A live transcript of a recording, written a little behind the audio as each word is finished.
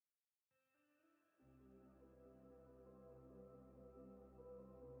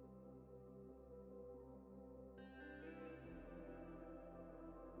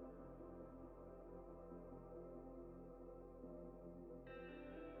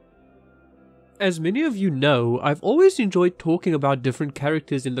As many of you know, I've always enjoyed talking about different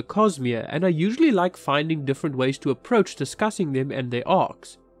characters in the Cosmere, and I usually like finding different ways to approach discussing them and their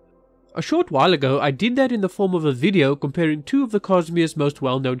arcs. A short while ago, I did that in the form of a video comparing two of the Cosmere's most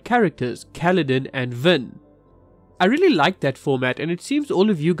well-known characters, Kaladin and Vin. I really liked that format, and it seems all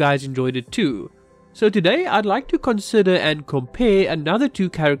of you guys enjoyed it too. So today, I'd like to consider and compare another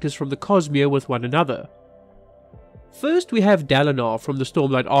two characters from the Cosmere with one another. First, we have Dalinar from the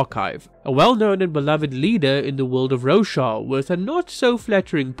Stormlight Archive, a well-known and beloved leader in the world of Roshar with a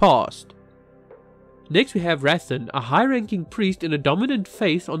not-so-flattering past. Next, we have Hrathen, a high-ranking priest in a dominant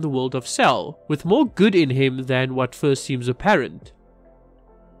faith on the world of Cell, with more good in him than what first seems apparent.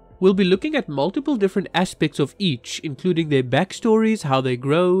 We'll be looking at multiple different aspects of each, including their backstories, how they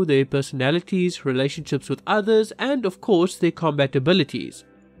grow, their personalities, relationships with others, and of course their combat abilities.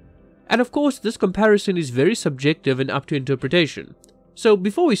 And of course, this comparison is very subjective and up to interpretation. So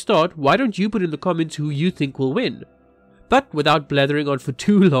before we start, why don't you put in the comments who you think will win? But without blathering on for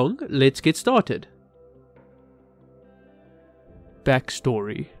too long, let's get started.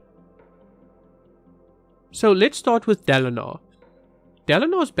 Backstory. So let's start with Dalinar.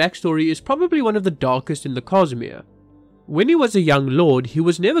 Dalinar's backstory is probably one of the darkest in the Cosmere. When he was a young lord, he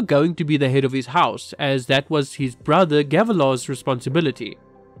was never going to be the head of his house, as that was his brother Gavilar's responsibility.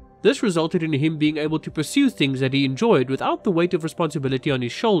 This resulted in him being able to pursue things that he enjoyed without the weight of responsibility on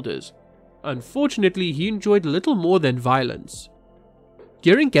his shoulders. Unfortunately, he enjoyed little more than violence.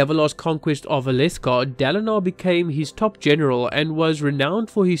 During Gavilar's conquest of Alethkar, Dalinar became his top general and was renowned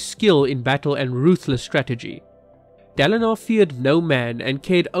for his skill in battle and ruthless strategy. Dalinar feared no man and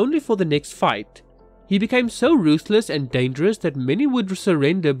cared only for the next fight. He became so ruthless and dangerous that many would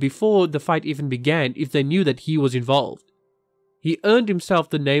surrender before the fight even began if they knew that he was involved. He earned himself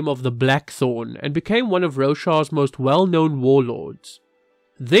the name of the Blackthorn and became one of Roshar's most well-known warlords.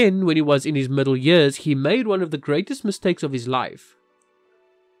 Then, when he was in his middle years, he made one of the greatest mistakes of his life.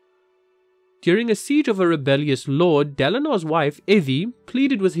 During a siege of a rebellious lord, Dalinar's wife, Evie,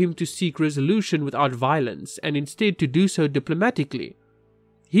 pleaded with him to seek resolution without violence and instead to do so diplomatically.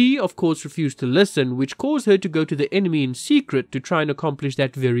 He, of course, refused to listen, which caused her to go to the enemy in secret to try and accomplish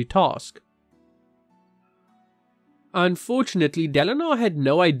that very task. Unfortunately, Dalinar had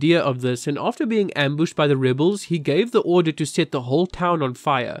no idea of this, and after being ambushed by the rebels, he gave the order to set the whole town on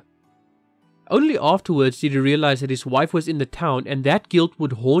fire. Only afterwards did he realize that his wife was in the town, and that guilt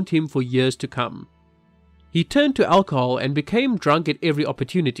would haunt him for years to come. He turned to alcohol and became drunk at every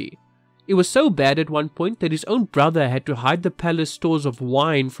opportunity. It was so bad at one point that his own brother had to hide the palace stores of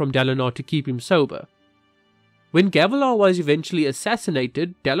wine from Dalinar to keep him sober. When Gavilar was eventually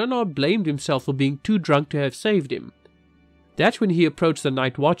assassinated, Dalinar blamed himself for being too drunk to have saved him. That's when he approached the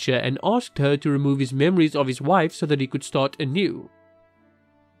Night Watcher and asked her to remove his memories of his wife so that he could start anew.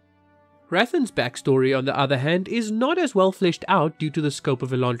 Hrathen's backstory, on the other hand, is not as well fleshed out due to the scope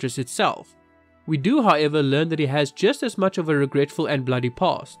of Elantris itself. We do, however, learn that he has just as much of a regretful and bloody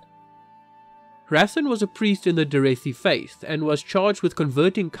past. Hrathen was a priest in the Derethi faith and was charged with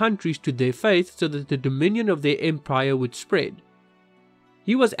converting countries to their faith so that the dominion of their empire would spread.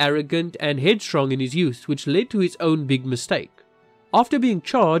 He was arrogant and headstrong in his youth, which led to his own big mistake. After being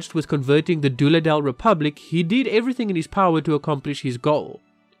charged with converting the Duladel Republic, he did everything in his power to accomplish his goal.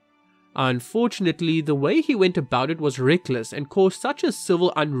 Unfortunately, the way he went about it was reckless and caused such a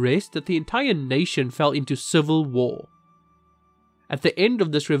civil unrest that the entire nation fell into civil war. At the end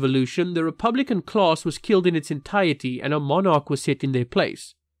of this revolution, the Republican class was killed in its entirety and a monarch was set in their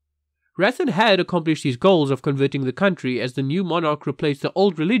place. Hrathen had accomplished his goals of converting the country as the new monarch replaced the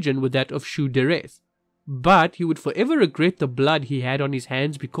old religion with that of Shu-Dereth, but he would forever regret the blood he had on his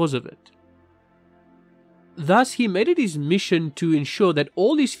hands because of it. Thus, he made it his mission to ensure that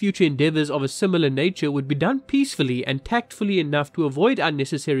all his future endeavours of a similar nature would be done peacefully and tactfully enough to avoid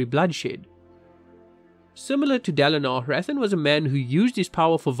unnecessary bloodshed. Similar to Dalinar, Hrathen was a man who used his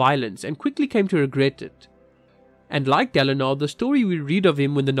power for violence and quickly came to regret it. And like Dalinar, the story we read of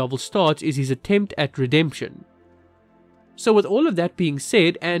him when the novel starts is his attempt at redemption. So with all of that being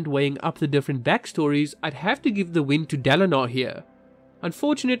said and weighing up the different backstories, I'd have to give the win to Dalinar here.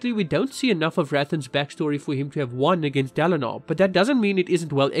 Unfortunately, we don't see enough of Hrathen's backstory for him to have won against Dalinar, but that doesn't mean it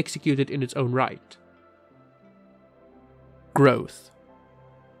isn't well executed in its own right. Growth.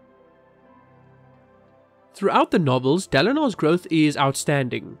 Throughout the novels, Dalinar's growth is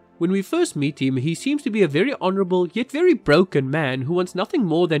outstanding. When we first meet him, he seems to be a very honourable yet very broken man who wants nothing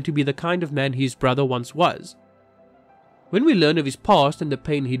more than to be the kind of man his brother once was. When we learn of his past and the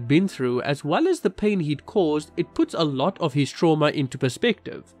pain he'd been through, as well as the pain he'd caused, it puts a lot of his trauma into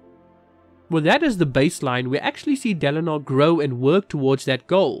perspective. With that as the baseline, we actually see Dalinar grow and work towards that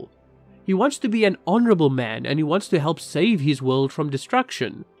goal. He wants to be an honorable man and he wants to help save his world from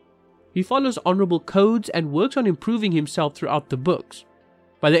destruction. He follows honorable codes and works on improving himself throughout the books.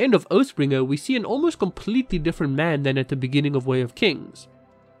 By the end of Oathbringer, we see an almost completely different man than at the beginning of Way of Kings.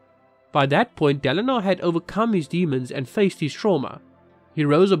 By that point, Dalinar had overcome his demons and faced his trauma. He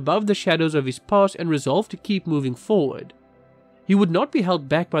rose above the shadows of his past and resolved to keep moving forward. He would not be held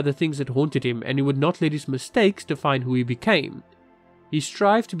back by the things that haunted him, and he would not let his mistakes define who he became. He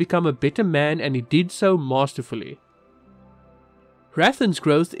strived to become a better man, and he did so masterfully. Hrathen's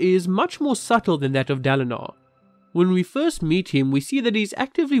growth is much more subtle than that of Dalinar. When we first meet him, we see that he's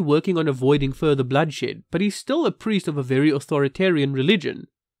actively working on avoiding further bloodshed, but he's still a priest of a very authoritarian religion.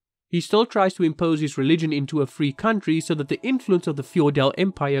 He still tries to impose his religion into a free country so that the influence of the Fjordell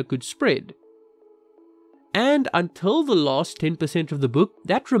Empire could spread. And until the last 10% of the book,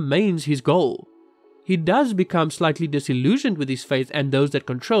 that remains his goal. He does become slightly disillusioned with his faith and those that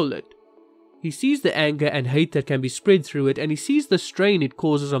control it. He sees the anger and hate that can be spread through it, and he sees the strain it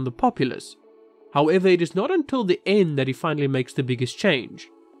causes on the populace. However, it is not until the end that he finally makes the biggest change.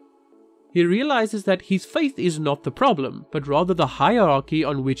 He realizes that his faith is not the problem, but rather the hierarchy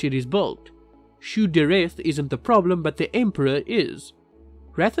on which it is built. Shu-Dereth isn't the problem, but the Emperor is.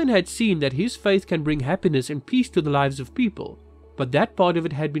 Hrathen had seen that his faith can bring happiness and peace to the lives of people, but that part of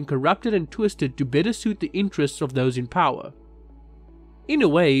it had been corrupted and twisted to better suit the interests of those in power. In a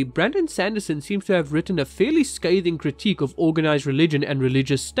way, Brandon Sanderson seems to have written a fairly scathing critique of organized religion and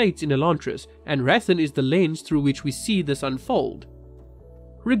religious states in Elantris, and Hrathen is the lens through which we see this unfold.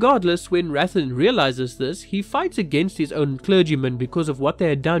 Regardless, when Hrathen realizes this, he fights against his own clergymen because of what they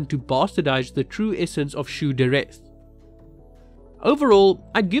had done to bastardize the true essence of Shu-Dereth. Overall,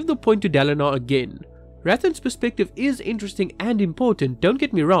 I'd give the point to Dalinar again. Hrathen's perspective is interesting and important, don't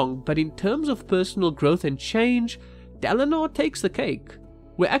get me wrong, but in terms of personal growth and change, Dalinar takes the cake.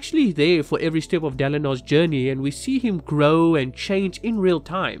 We're actually there for every step of Dalinar's journey, and we see him grow and change in real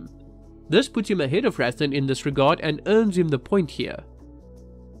time. This puts him ahead of Hrathen in this regard and earns him the point here.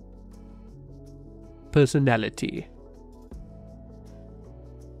 Personality.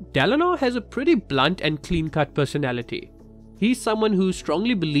 Dalinar has a pretty blunt and clean-cut personality. He's someone who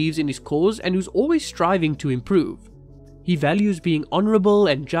strongly believes in his cause and who's always striving to improve. He values being honorable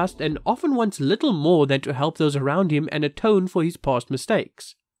and just and often wants little more than to help those around him and atone for his past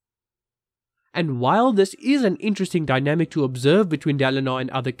mistakes. And while this is an interesting dynamic to observe between Dalinar and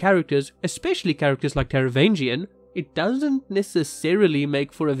other characters, especially characters like Taravangian, it doesn't necessarily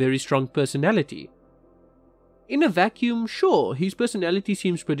make for a very strong personality. In a vacuum, sure, his personality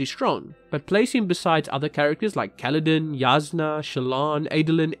seems pretty strong, but place him beside other characters like Kaladin, Yasna, Shallan,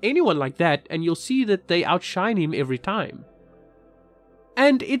 Adolin, anyone like that, and you'll see that they outshine him every time.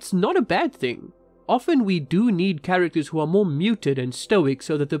 And it's not a bad thing. Often we do need characters who are more muted and stoic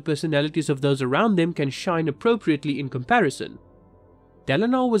so that the personalities of those around them can shine appropriately in comparison.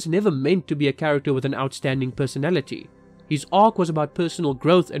 Dalinar was never meant to be a character with an outstanding personality. His arc was about personal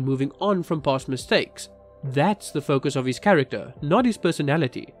growth and moving on from past mistakes. That's the focus of his character, not his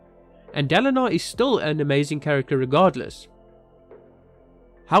personality. And Dalinar is still an amazing character regardless.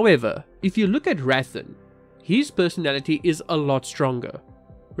 However, if you look at Hrathen, his personality is a lot stronger.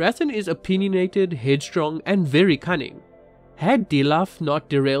 Hrathen is opinionated, headstrong, and very cunning. Had Dilaf not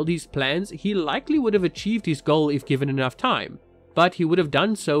derailed his plans, he likely would have achieved his goal if given enough time, but he would have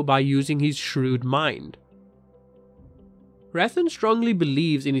done so by using his shrewd mind. Hrathen strongly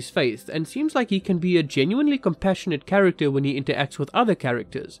believes in his faith and seems like he can be a genuinely compassionate character when he interacts with other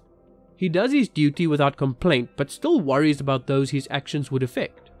characters. He does his duty without complaint, but still worries about those his actions would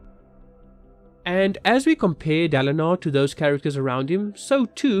affect. And as we compare Dalinar to those characters around him, so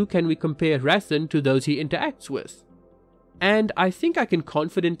too can we compare Hrathen to those he interacts with. And I think I can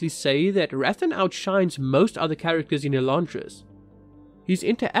confidently say that Hrathen outshines most other characters in Elantris. His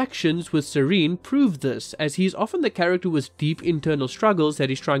interactions with Serene prove this, as he is often the character with deep internal struggles that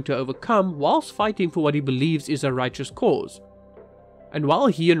he's trying to overcome whilst fighting for what he believes is a righteous cause. And while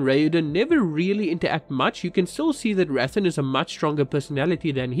he and Raoden never really interact much, you can still see that Hrathen is a much stronger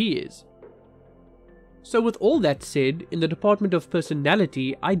personality than he is. So with all that said, in the department of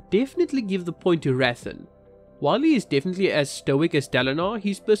personality, I definitely give the point to Hrathen. While he is definitely as stoic as Dalinar,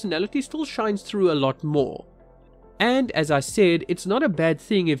 his personality still shines through a lot more. And as I said, it's not a bad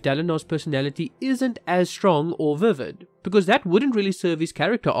thing if Dalinar's personality isn't as strong or vivid, because that wouldn't really serve his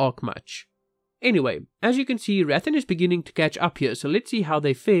character arc much. Anyway, as you can see, Hrathen is beginning to catch up here, so let's see how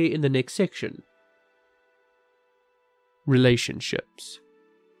they fare in the next section. Relationships.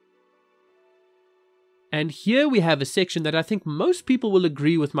 And here we have a section that I think most people will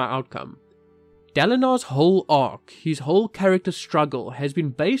agree with my outcome. Dalinar's whole arc, his whole character struggle, has been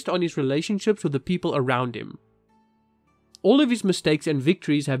based on his relationships with the people around him. All of his mistakes and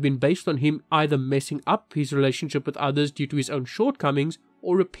victories have been based on him either messing up his relationship with others due to his own shortcomings,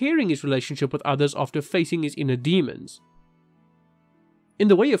 or repairing his relationship with others after facing his inner demons. In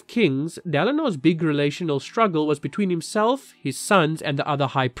The Way of Kings, Dalinar's big relational struggle was between himself, his sons, and the other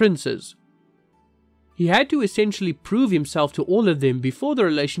High Princes. He had to essentially prove himself to all of them before the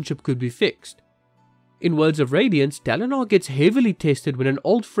relationship could be fixed. In Words of Radiance, Dalinar gets heavily tested when an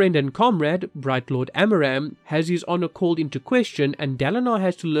old friend and comrade, Bright Lord Amaram, has his honor called into question, and Dalinar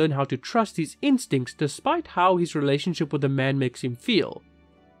has to learn how to trust his instincts despite how his relationship with the man makes him feel.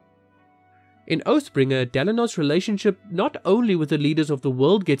 In Oathbringer, Dalinar's relationship not only with the leaders of the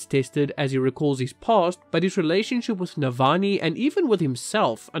world gets tested as he recalls his past, but his relationship with Navani and even with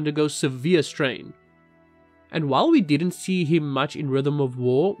himself undergoes severe strain. And while we didn't see him much in Rhythm of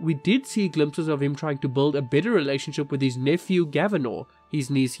War, we did see glimpses of him trying to build a better relationship with his nephew Gavanor, his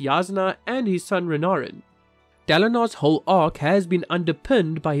niece Yasna, and his son Renarin. Dalinar's whole arc has been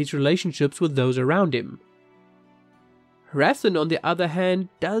underpinned by his relationships with those around him. Hrathen, on the other hand,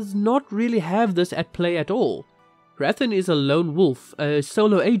 does not really have this at play at all. Hrathen is a lone wolf, a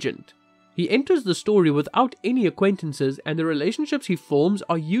solo agent. He enters the story without any acquaintances, and the relationships he forms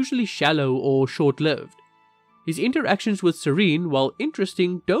are usually shallow or short-lived. His interactions with Serene, while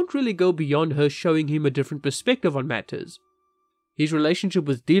interesting, don't really go beyond her showing him a different perspective on matters. His relationship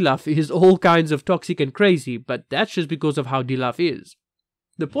with Dilaf is all kinds of toxic and crazy, but that's just because of how Dilaf is.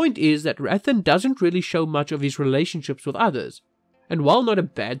 The point is that Hrathen doesn't really show much of his relationships with others, and while not a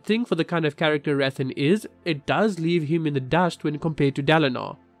bad thing for the kind of character Hrathen is, it does leave him in the dust when compared to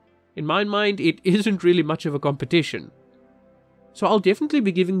Dalinar. In my mind, it isn't really much of a competition. So I'll definitely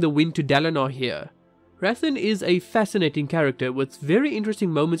be giving the win to Dalinar here. Hrathen is a fascinating character with very interesting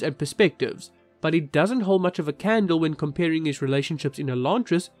moments and perspectives, but it doesn't hold much of a candle when comparing his relationships in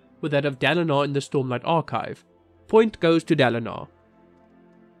Elantris with that of Dalinar in the Stormlight Archive. Point goes to Dalinar.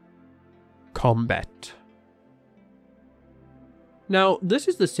 Combat. Now, this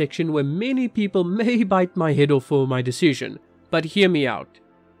is the section where many people may bite my head off for my decision, but hear me out.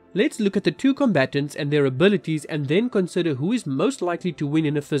 Let's look at the two combatants and their abilities and then consider who is most likely to win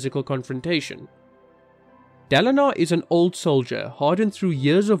in a physical confrontation. Dalinar is an old soldier, hardened through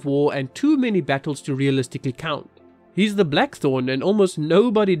years of war and too many battles to realistically count. He's the Blackthorn and almost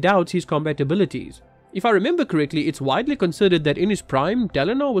nobody doubts his combat abilities. If I remember correctly, it's widely considered that in his prime,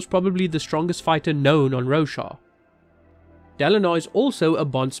 Dalinar was probably the strongest fighter known on Roshar. Dalinar is also a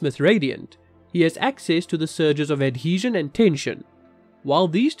bondsmith radiant. He has access to the surges of adhesion and tension. While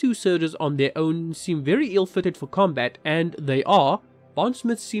these two surges on their own seem very ill-fitted for combat, and they are,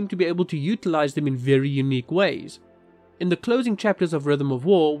 bondsmiths seem to be able to utilize them in very unique ways. In the closing chapters of Rhythm of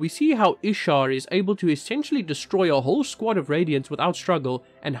War, we see how Ishar is able to essentially destroy a whole squad of Radiants without struggle,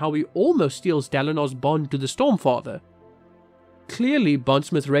 and how he almost steals Dalinar's bond to the Stormfather. Clearly,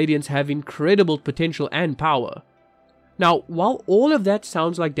 bondsmith Radiants have incredible potential and power. Now, while all of that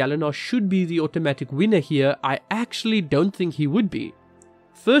sounds like Dalinar should be the automatic winner here, I actually don't think he would be.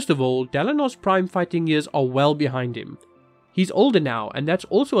 First of all, Dalinar's prime fighting years are well behind him. He's older now, and that's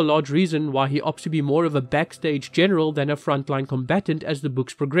also a large reason why he opts to be more of a backstage general than a frontline combatant as the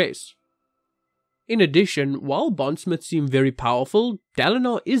books progress. In addition, while bondsmiths seem very powerful,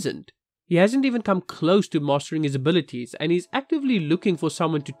 Dalinar isn't. He hasn't even come close to mastering his abilities, and he's actively looking for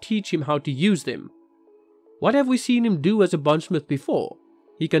someone to teach him how to use them. What have we seen him do as a bondsmith before?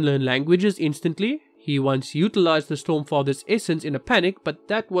 He can learn languages instantly. He once utilized the Stormfather's essence in a panic, but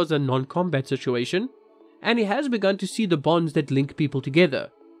that was a non-combat situation. And he has begun to see the bonds that link people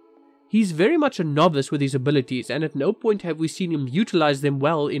together. He's very much a novice with his abilities, and at no point have we seen him utilize them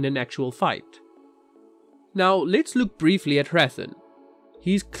well in an actual fight. Now, let's look briefly at Hrathen.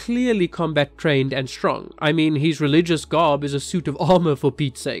 He's clearly combat trained and strong. I mean, his religious garb is a suit of armor for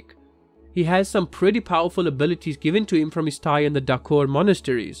Pete's sake. He has some pretty powerful abilities given to him from his tie in the Dakor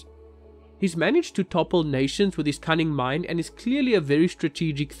monasteries. He's managed to topple nations with his cunning mind and is clearly a very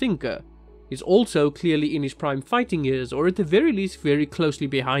strategic thinker. He's also clearly in his prime fighting years, or at the very least very closely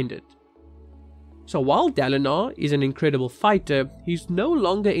behind it. So while Dalinar is an incredible fighter, he's no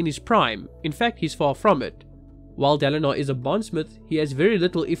longer in his prime. In fact, he's far from it. While Dalinar is a bondsmith, he has very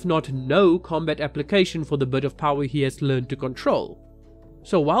little if not no combat application for the bit of power he has learned to control.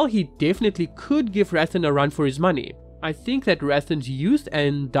 So while he definitely could give Hrathen a run for his money, I think that Hrathen's youth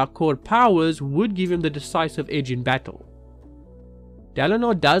and Dakor powers would give him the decisive edge in battle.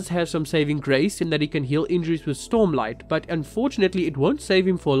 Dalinar does have some saving grace in that he can heal injuries with Stormlight, but unfortunately it won't save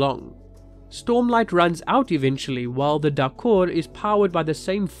him for long. Stormlight runs out eventually, while the Dakor is powered by the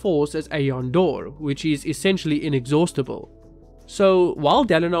same force as Aeon Door, which is essentially inexhaustible. So while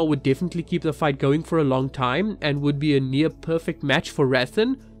Dalinar would definitely keep the fight going for a long time and would be a near perfect match for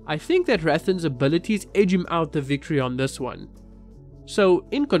Hrathen, I think that Hrathen's abilities edge him out the victory on this one. So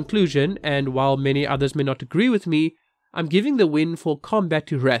in conclusion, and while many others may not agree with me, I'm giving the win for combat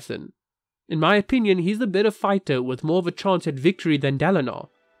to Hrathen. In my opinion, he's the better fighter with more of a chance at victory than Dalinar.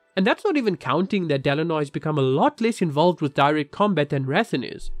 And that's not even counting that Dalinar has become a lot less involved with direct combat than Hrathen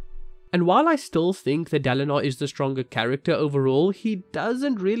is. And while I still think that Dalinar is the stronger character overall, he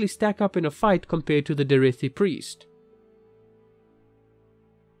doesn't really stack up in a fight compared to the Derethi priest.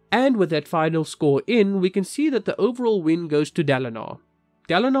 And with that final score in, we can see that the overall win goes to Dalinar.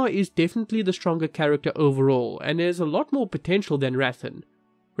 Dalinar is definitely the stronger character overall, and has a lot more potential than Hrathen.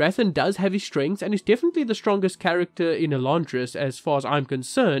 Hrathen does have his strengths and is definitely the strongest character in Elantris as far as I'm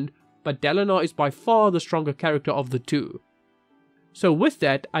concerned, but Dalinar is by far the stronger character of the two. So with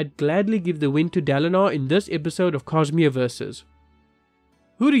that, I'd gladly give the win to Dalinar in this episode of Cosmere Versus.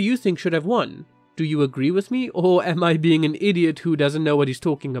 Who do you think should have won? Do you agree with me, or am I being an idiot who doesn't know what he's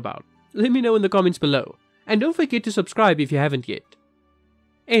talking about? Let me know in the comments below, and don't forget to subscribe if you haven't yet.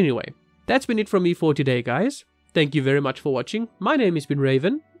 Anyway, that's been it from me for today, guys. Thank you very much for watching. My name has been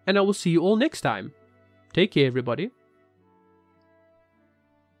Raven, and I will see you all next time. Take care, everybody.